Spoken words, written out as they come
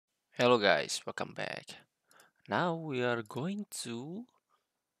Hello guys, welcome back. Now we are going to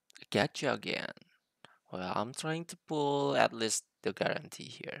Gacha again. Well, I'm trying to pull at least the guarantee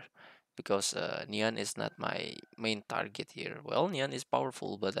here because Nian is not my main target here. Well, Nian is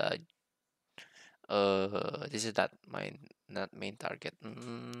powerful, but this is not main target.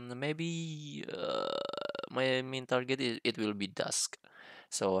 Maybe my main target is it will be Dusk,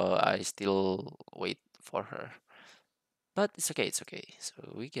 so I still wait for her. But it's okay, it's okay.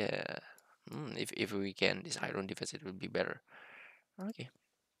 So we can, if we can this iron defense, it will be better. Okay,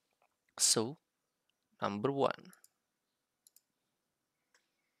 so number one.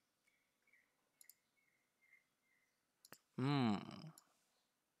 Hmm.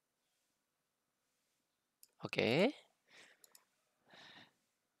 Okay.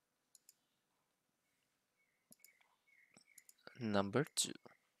 Number two.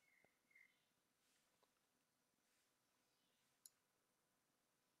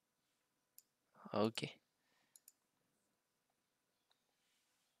 Okay.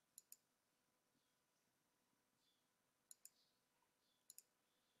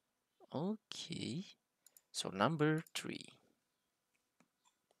 Okay. So number three.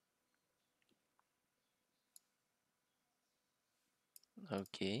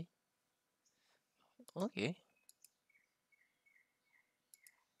 Okay. Okay.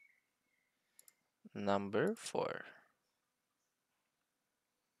 Number four.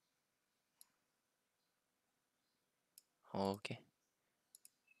 Okay.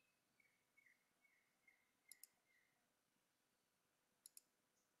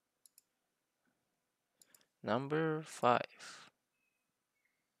 Number five.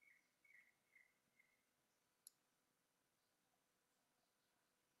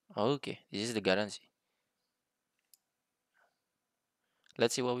 Okay. This is the guarantee.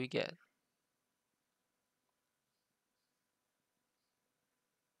 Let's see what we get.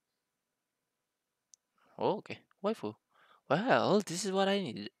 Okay. Waifu. Well, this is what I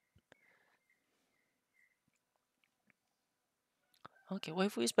need. Okay,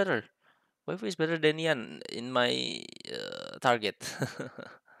 waifu is better. Waifu is better than Yan in my target.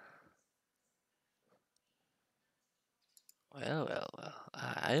 Well.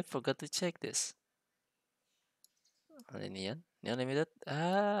 I forgot to check this. Nian, Nian limited.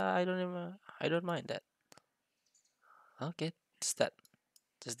 I don't even. I don't mind that. Okay, just that.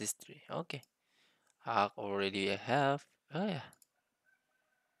 Just these three. Okay. I already have. Oh yeah.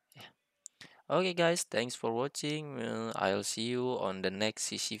 Yeah. Okay, guys. Thanks for watching. I'll see you on the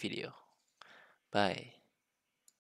next CC video. Bye.